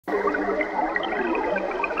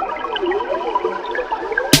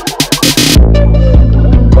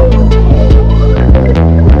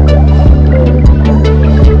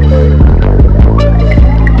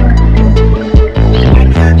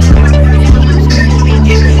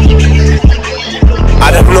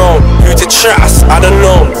Truss, I don't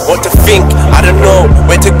know what to think, I don't know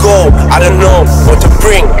where to go, I don't know what to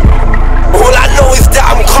bring. All I know is that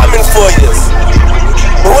I'm coming for you.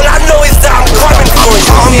 All I know is that I'm coming for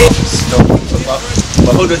you.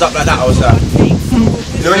 But hold it up like that, I was like,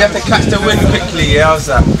 you know when you have to catch the wind quickly, yeah, I was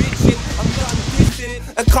like.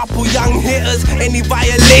 A couple young hitters, any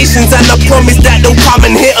violations, and I promise that they'll come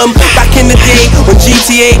and hit them. Back in the day on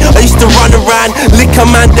GTA, I used to run around, lick a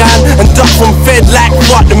man down and duck from Fed like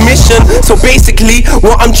what the mission. So basically,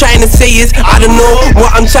 what I'm trying to say is, I don't know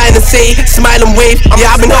what I'm trying to say. Smile and wave,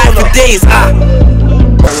 yeah, I've been high for days. You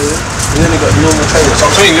only got normal payment. So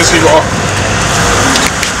I'm saying, just leave it off.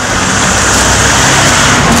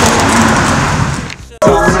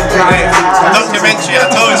 Documentary, I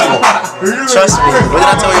told you. Trust me. What did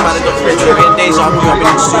I tell you about the documentary? Every days I've been in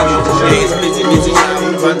the studio. Days busy.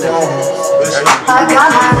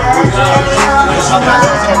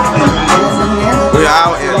 We're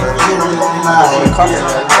out here.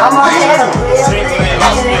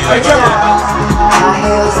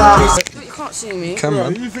 You can't see me. Come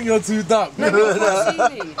on. You think you're too dark? No, you can't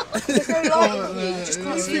see me. There's no light in me. You just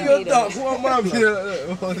can't see me. You're dark. What am I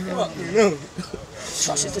here?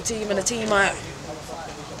 Truss is the team and the team out.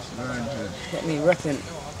 Get me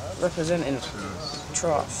representing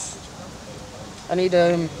Truss. I need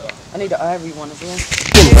an Ivory one as well.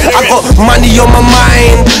 I got money on my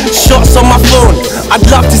mind, shots on my phone. I'd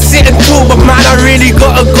love to sit and talk, but man, I really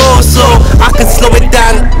gotta go, so I can slow it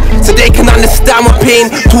down, so they can understand my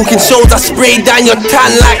pain. Talking shows, I spray down your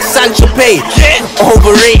tan like Sancho Pay.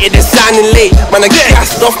 Overrated and sounding late. Man, I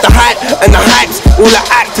gassed off the hype, and the hype's all I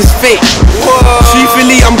act is fake.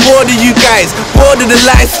 Truthfully, I'm bored of you guys, bored of the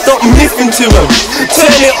lies, stop listening to them.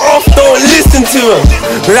 Turn it off, don't listen to them.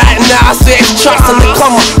 Right now, I say it's Truss on the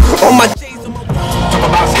come up. On my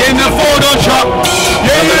In the photo shop,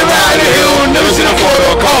 yeah, around the hill, never seen a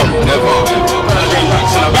photo come. Never.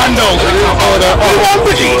 Bando, order,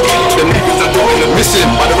 the niggas are doing the missing,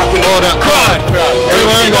 order, card.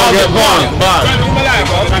 Everyone ain't gonna get banned.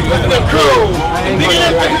 The crew.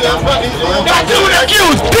 That's who the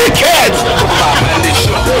accused, dickheads.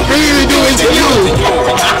 What are you doing to you?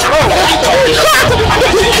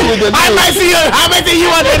 I might see you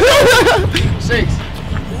on the 6.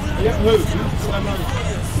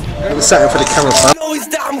 I was sat in for the camera, fam. know is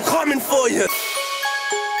that I'm coming for you.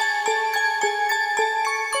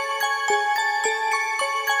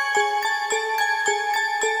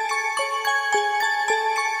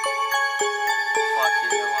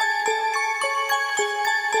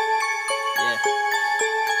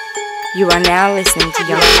 You are now listening to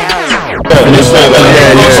Young Now.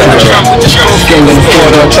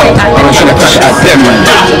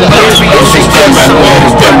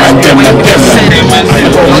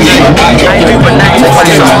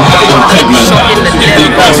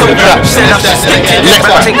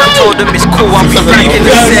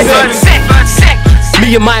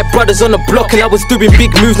 Me and my brothers on the block and I was doing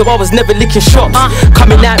big moves, no I was never licking shots.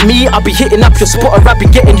 Coming at me, I'll be hitting up your spot or I'll be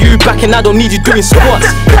getting you back and I don't need you doing squats.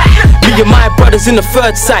 Me and my brothers in the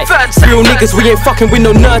third side. Real niggas, we ain't fucking with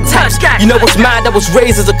no nerd types. You know what's mad? I was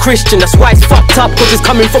raised as a Christian, that's why it's fucked up, cause it's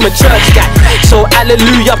coming from a church guy. So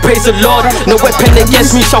hallelujah, praise the Lord. No weapon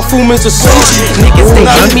against me shall form as a sword. Niggas they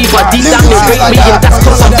hate me but deep down they rate me, and that's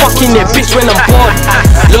cause I'm fucking their bitch when I'm bored.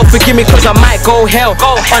 Lord forgive me cause I might go hell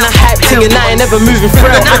on a hype thing and I ain't never moving through.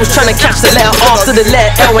 I was trying to catch the letter after the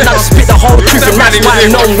letter L and I spit the whole truth and that's why I'm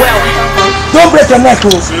known well. Don't break your neck,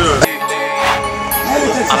 bro.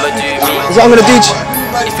 I'ma do me. Is what I'm gonna do?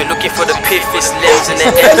 If you're looking for the piff, it's limbs and the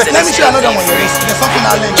M's and Let me show you another one. There's something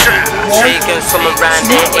I'll link. Dragons from around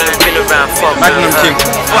there ain't been around for Magnum King.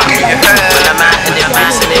 When I'm out in their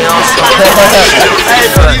mass and they all straight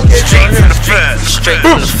from the front. Straight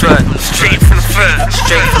from the front. Straight from the front.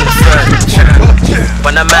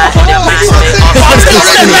 When I'm out in their mass and they all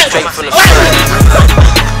straight from the front.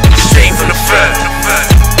 Straight from the front.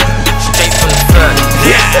 Straight from the front.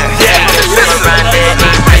 Dragons from around there ain't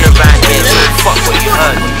been around here, so fuck what you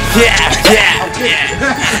heard.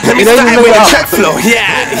 Let me start with a track flow,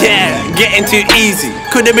 getting too easy.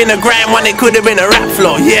 Could have been a grind one, it could have been a rap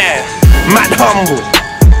flow, mad humble.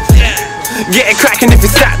 Getting cracking if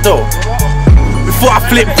it's that though. Before I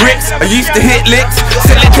flip bricks, I used to hit licks.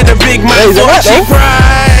 Sell it to the big man for a cheap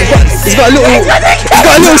price. He's got a little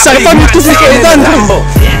side of fun to get it done.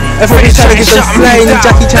 Everybody's trying to get some flying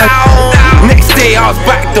Jackie Chan. Next day I was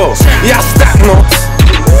back though, I stack notes.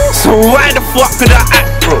 So why the fuck could I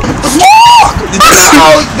act bro?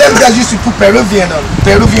 Them guys used to put Peruvian air.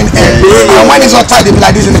 And when it's not tight, they be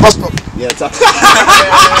like this in the bus stop. Yeah, it's up.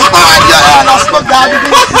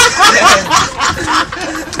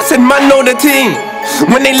 I said man know the team.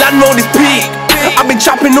 when they land roll this peak. I've been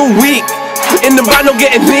trapping all week. In the van, no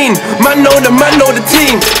getting lean. Man know the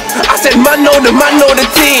team. I said man know the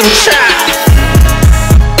team.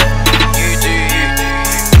 You do you,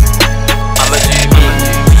 I'ma do me.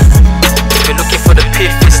 If you're looking for the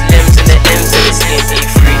piff, it's limbs and the M's and it's in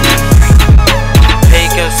E3.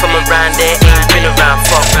 Pagans from around there ain't been around,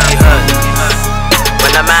 fuck what you heard.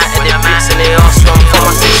 When I'm out in the bits and they ask where I'm from,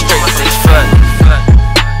 I say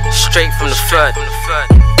straight from the third.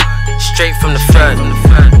 Straight from the third.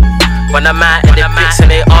 When I'm out in the bits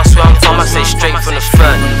and they ask where I'm from, I say straight from the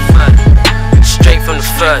third. Straight from the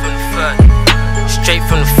third. Straight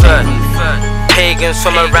from the third. Pagans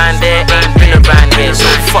from around there ain't been around here, so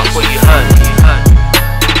fuck what